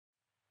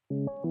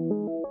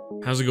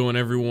How's it going,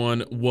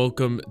 everyone?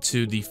 Welcome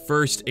to the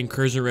first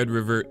Incursion Red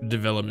River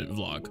development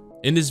vlog.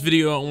 In this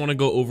video, I want to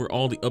go over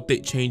all the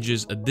update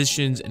changes,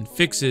 additions, and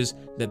fixes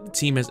that the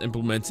team has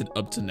implemented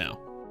up to now.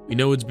 We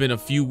know it's been a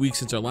few weeks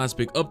since our last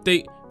big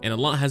update, and a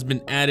lot has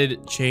been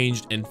added,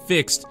 changed, and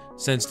fixed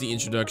since the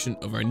introduction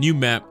of our new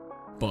map,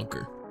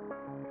 Bunker.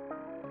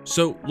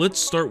 So let's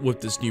start with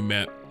this new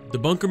map. The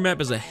Bunker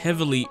map is a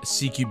heavily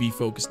CQB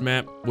focused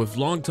map with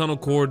long tunnel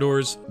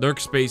corridors, dark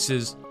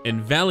spaces,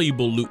 and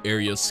valuable loot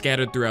areas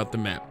scattered throughout the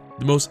map.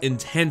 The most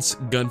intense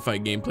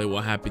gunfight gameplay will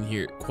happen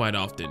here quite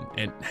often,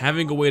 and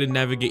having a way to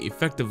navigate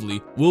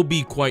effectively will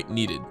be quite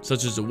needed,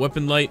 such as a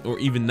weapon light or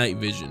even night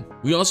vision.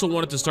 We also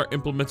wanted to start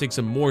implementing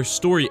some more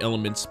story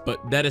elements,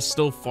 but that is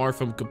still far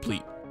from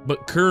complete.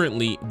 But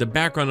currently, the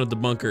background of the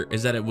bunker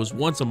is that it was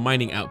once a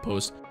mining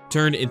outpost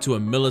turned into a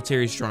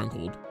military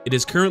stronghold. It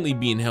is currently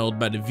being held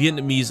by the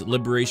Vietnamese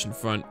Liberation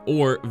Front,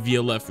 or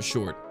VLF for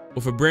short.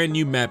 With a brand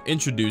new map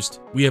introduced,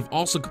 we have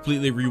also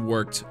completely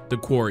reworked the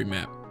Quarry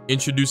map,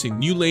 introducing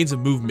new lanes of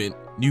movement,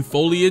 new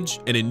foliage,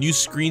 and a new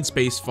screen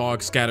space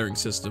fog scattering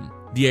system.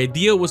 The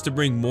idea was to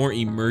bring more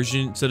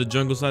immersion to the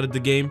jungle side of the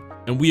game,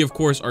 and we of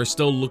course are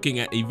still looking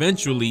at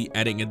eventually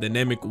adding a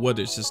dynamic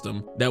weather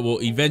system that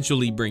will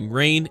eventually bring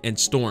rain and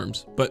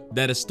storms, but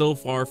that is still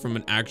far from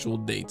an actual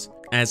date,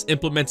 as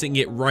implementing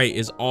it right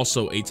is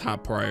also a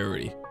top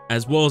priority,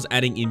 as well as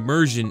adding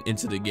immersion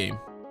into the game.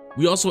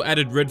 We also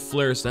added red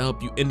flares to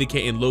help you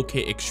indicate and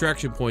locate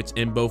extraction points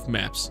in both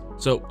maps,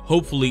 so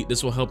hopefully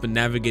this will help in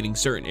navigating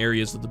certain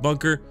areas of the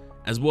bunker,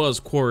 as well as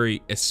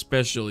Quarry,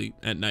 especially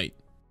at night.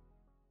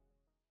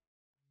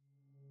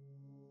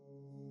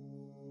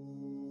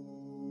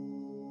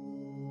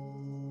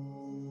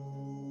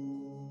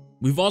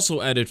 We've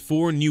also added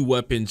 4 new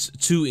weapons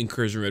to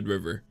Incursion Red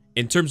River.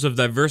 In terms of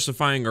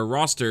diversifying our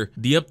roster,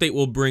 the update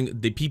will bring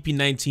the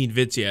PP-19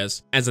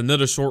 Vitiaz as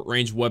another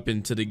short-range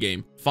weapon to the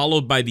game,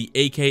 followed by the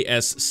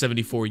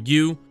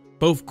AKS-74U,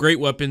 both great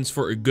weapons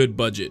for a good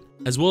budget,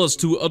 as well as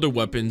 2 other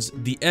weapons,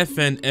 the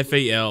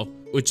FN-FAL,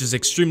 which is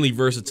extremely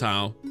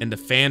versatile, and the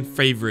fan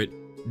favorite,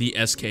 the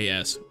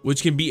SKS,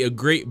 which can be a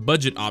great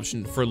budget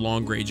option for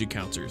long-range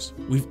encounters.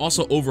 We've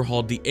also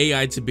overhauled the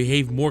AI to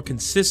behave more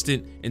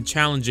consistent and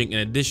challenging in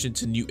addition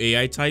to new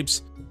AI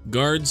types,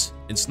 guards,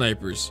 and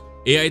snipers.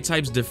 AI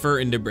types differ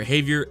in their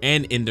behavior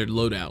and in their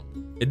loadout.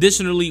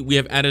 Additionally, we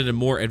have added a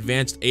more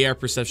advanced AI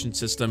perception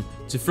system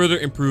to further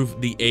improve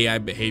the AI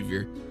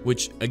behavior,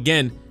 which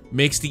again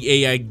makes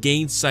the AI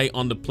gain sight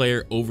on the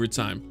player over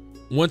time.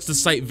 Once the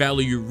sight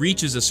value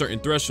reaches a certain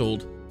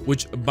threshold,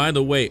 which by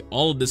the way,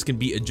 all of this can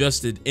be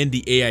adjusted in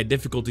the AI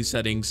difficulty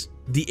settings,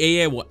 the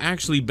AI will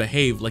actually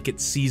behave like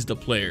it sees the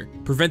player,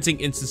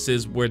 preventing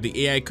instances where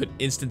the AI could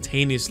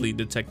instantaneously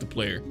detect the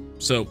player.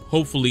 So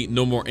hopefully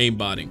no more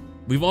aimbotting.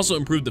 We've also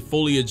improved the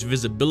foliage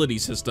visibility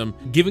system,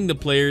 giving the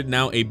player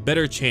now a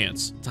better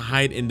chance to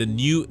hide in the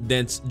new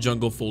dense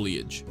jungle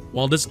foliage.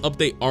 While this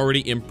update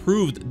already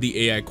improved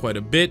the AI quite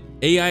a bit,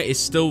 AI is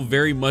still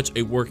very much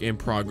a work in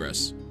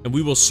progress, and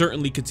we will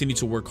certainly continue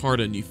to work hard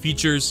on new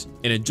features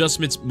and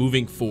adjustments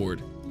moving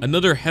forward.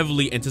 Another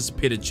heavily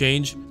anticipated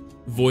change,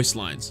 voice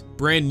lines.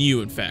 Brand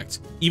new, in fact.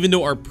 Even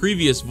though our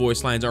previous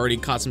voice lines already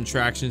caught some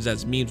tractions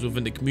as memes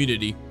within the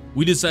community,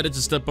 we decided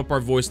to step up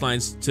our voice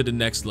lines to the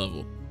next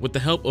level, with the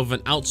help of an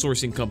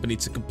outsourcing company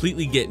to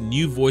completely get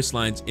new voice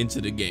lines into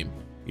the game.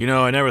 You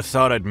know, I never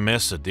thought I'd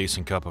miss a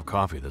decent cup of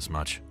coffee this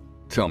much.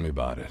 Tell me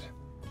about it.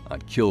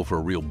 I'd kill for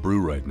a real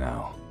brew right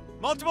now.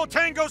 Multiple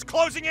tangos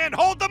closing in!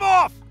 Hold them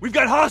off! We've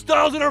got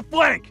hostiles in our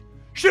flank!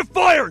 Shift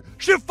fire!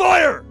 Shift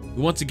fire!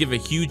 We want to give a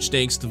huge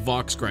thanks to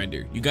Vox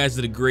Grinder. You guys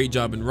did a great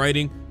job in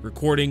writing,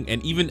 recording,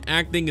 and even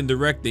acting and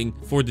directing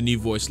for the new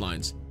voice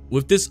lines.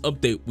 With this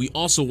update, we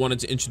also wanted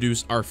to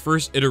introduce our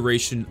first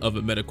iteration of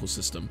a medical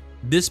system.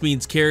 This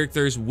means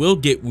characters will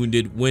get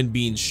wounded when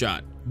being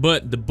shot,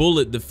 but the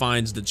bullet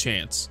defines the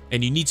chance,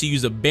 and you need to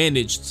use a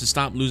bandage to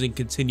stop losing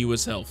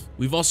continuous health.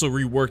 We've also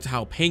reworked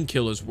how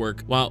painkillers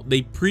work. While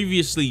they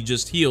previously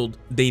just healed,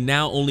 they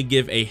now only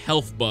give a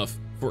health buff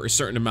for a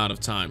certain amount of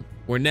time.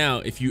 Where now,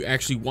 if you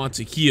actually want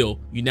to heal,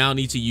 you now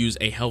need to use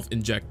a health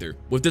injector.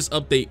 With this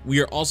update,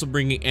 we are also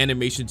bringing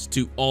animations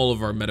to all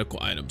of our medical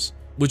items,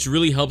 which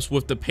really helps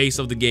with the pace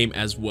of the game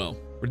as well.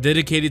 We're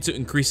dedicated to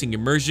increasing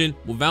immersion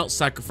without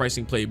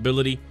sacrificing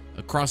playability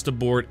across the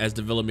board as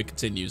development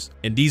continues,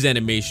 and these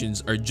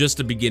animations are just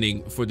the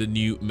beginning for the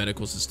new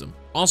medical system.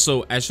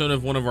 Also, as shown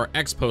in one of our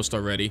X posts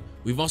already,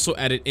 we've also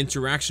added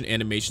interaction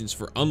animations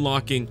for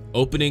unlocking,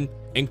 opening,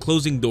 and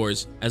closing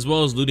doors, as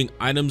well as looting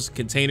items,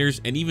 containers,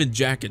 and even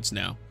jackets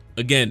now.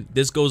 Again,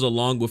 this goes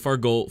along with our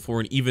goal for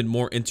an even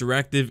more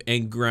interactive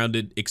and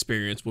grounded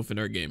experience within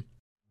our game.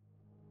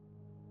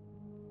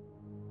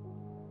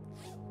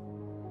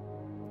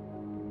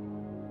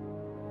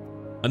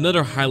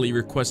 Another highly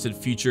requested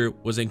feature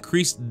was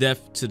increased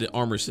depth to the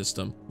armor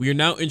system. We are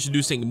now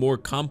introducing a more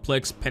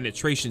complex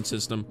penetration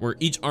system where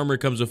each armor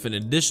comes with an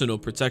additional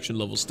protection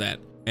level stat.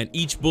 and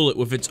each bullet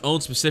with its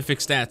own specific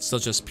stats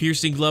such as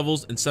piercing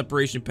levels and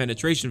separation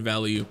penetration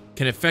value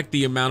can affect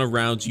the amount of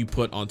rounds you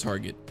put on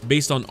target.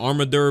 Based on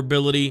armor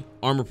durability,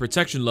 armor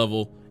protection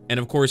level, and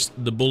of course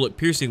the bullet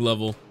piercing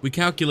level, we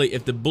calculate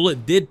if the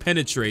bullet did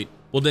penetrate,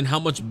 well then how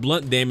much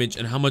blunt damage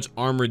and how much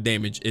armor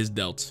damage is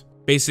dealt.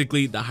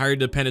 Basically, the higher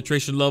the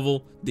penetration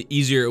level, the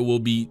easier it will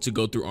be to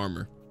go through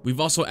armor. We've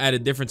also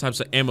added different types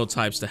of ammo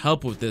types to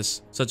help with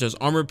this, such as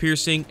armor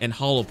piercing and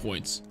hollow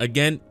points,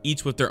 again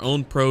each with their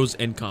own pros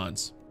and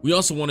cons. We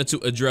also wanted to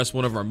address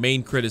one of our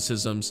main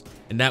criticisms,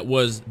 and that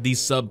was the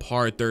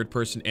subpar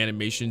third-person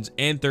animations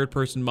and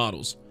third-person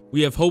models.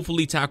 We have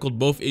hopefully tackled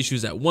both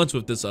issues at once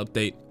with this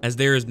update, as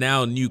there is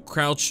now a new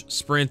crouch,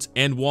 sprint,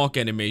 and walk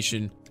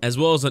animation, as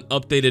well as an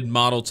updated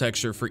model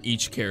texture for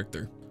each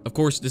character. Of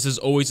course, this is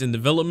always in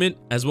development,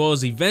 as well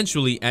as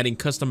eventually adding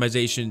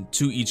customization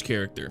to each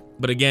character.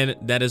 But again,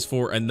 that is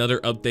for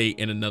another update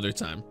and another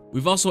time.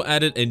 We've also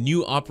added a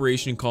new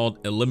operation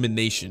called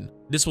Elimination.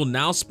 This will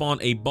now spawn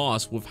a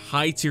boss with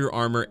high tier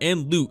armor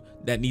and loot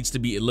that needs to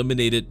be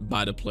eliminated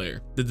by the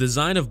player. The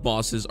design of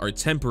bosses are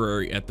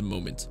temporary at the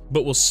moment,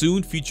 but will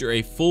soon feature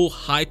a full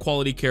high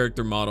quality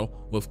character model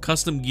with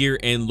custom gear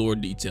and lore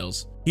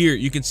details. Here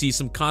you can see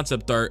some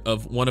concept art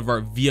of one of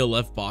our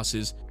VLF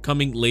bosses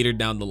coming later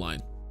down the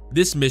line.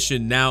 This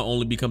mission now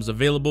only becomes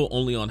available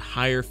only on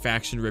higher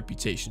faction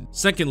reputation.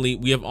 Secondly,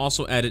 we have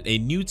also added a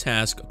new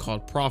task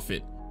called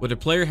Profit, where the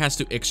player has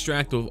to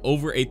extract with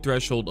over a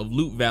threshold of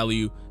loot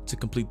value to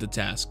complete the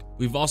task.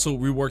 We've also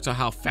reworked on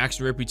how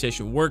faction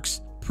reputation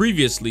works.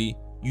 Previously,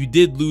 you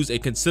did lose a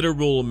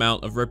considerable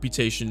amount of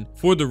reputation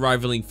for the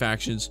rivaling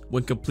factions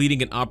when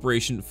completing an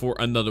operation for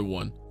another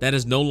one. That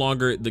is no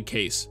longer the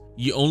case.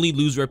 You only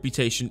lose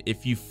reputation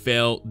if you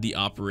fail the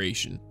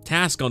operation.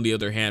 Tasks, on the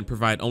other hand,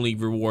 provide only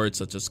rewards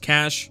such as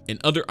cash and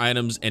other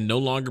items and no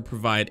longer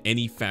provide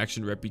any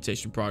faction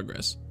reputation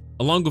progress.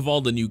 Along with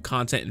all the new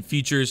content and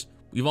features,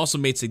 we've also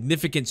made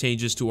significant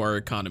changes to our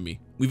economy.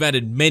 We've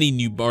added many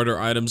new barter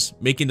items,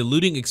 making the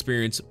looting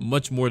experience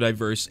much more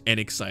diverse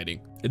and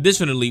exciting.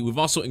 Additionally, we've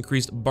also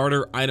increased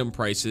barter item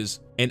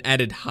prices and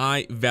added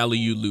high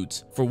value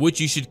loot, for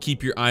which you should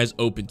keep your eyes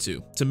open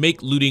to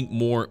make looting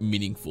more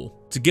meaningful.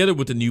 Together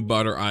with the new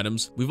barter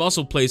items, we've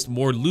also placed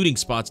more looting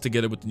spots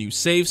together with the new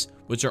safes,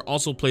 which are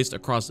also placed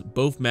across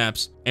both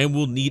maps and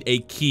will need a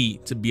key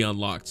to be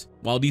unlocked.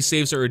 While these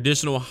safes are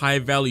additional high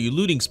value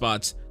looting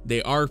spots,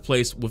 they are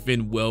placed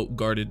within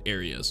well-guarded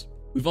areas.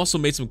 We've also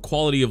made some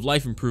quality of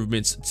life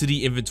improvements to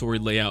the inventory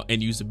layout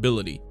and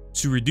usability.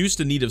 To reduce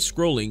the need of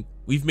scrolling,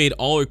 we've made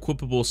all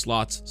equipable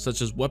slots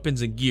such as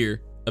weapons and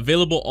gear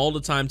available all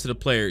the time to the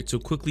player to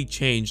quickly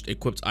change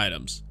equipped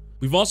items.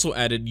 We've also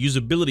added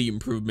usability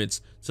improvements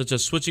such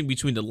as switching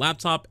between the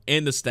laptop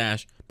and the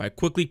stash by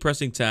quickly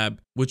pressing tab,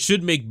 which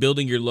should make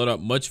building your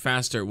loadout much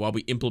faster while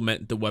we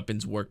implement the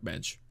weapons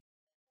workbench.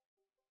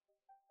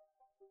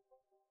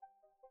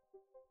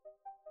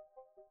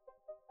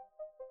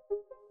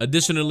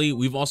 Additionally,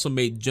 we've also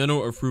made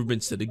general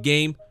improvements to the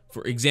game.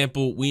 For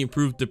example, we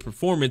improved the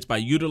performance by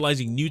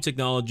utilizing new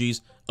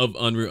technologies of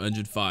Unreal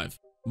Engine 5,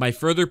 by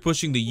further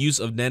pushing the use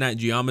of nanite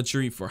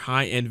geometry for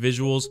high-end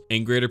visuals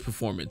and greater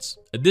performance.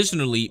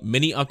 Additionally,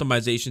 many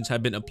optimizations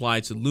have been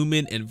applied to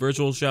Lumen and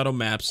Virtual Shadow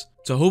maps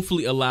to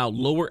hopefully allow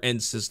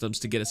lower-end systems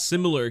to get a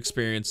similar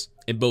experience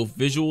in both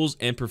visuals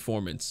and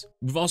performance.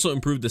 We've also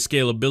improved the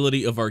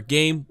scalability of our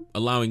game,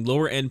 allowing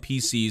lower-end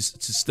PCs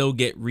to still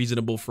get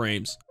reasonable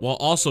frames, while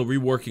also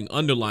reworking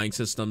underlying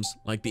systems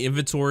like the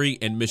inventory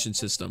and mission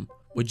system,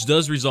 which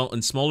does result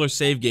in smaller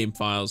save game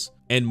files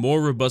and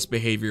more robust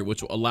behavior,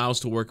 which will allow us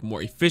to work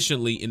more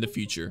efficiently in the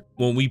future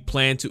when we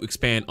plan to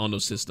expand on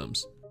those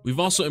systems. We've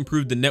also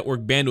improved the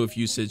network bandwidth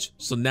usage,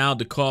 so now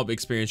the co-op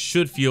experience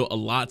should feel a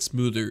lot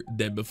smoother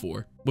than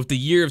before. With the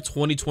year of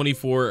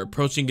 2024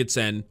 approaching its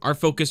end, our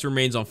focus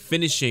remains on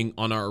finishing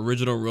on our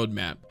original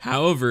roadmap.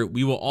 However,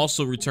 we will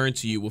also return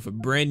to you with a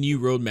brand new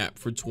roadmap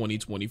for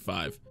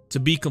 2025. To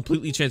be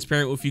completely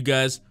transparent with you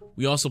guys,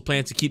 we also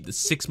plan to keep the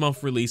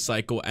 6-month release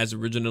cycle as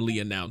originally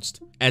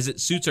announced, as it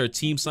suits our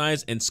team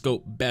size and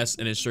scope best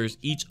and ensures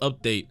each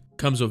update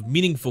comes with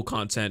meaningful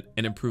content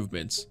and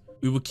improvements.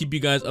 We will keep you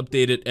guys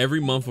updated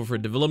every month with our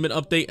development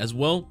update as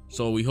well,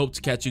 so we hope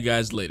to catch you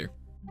guys later.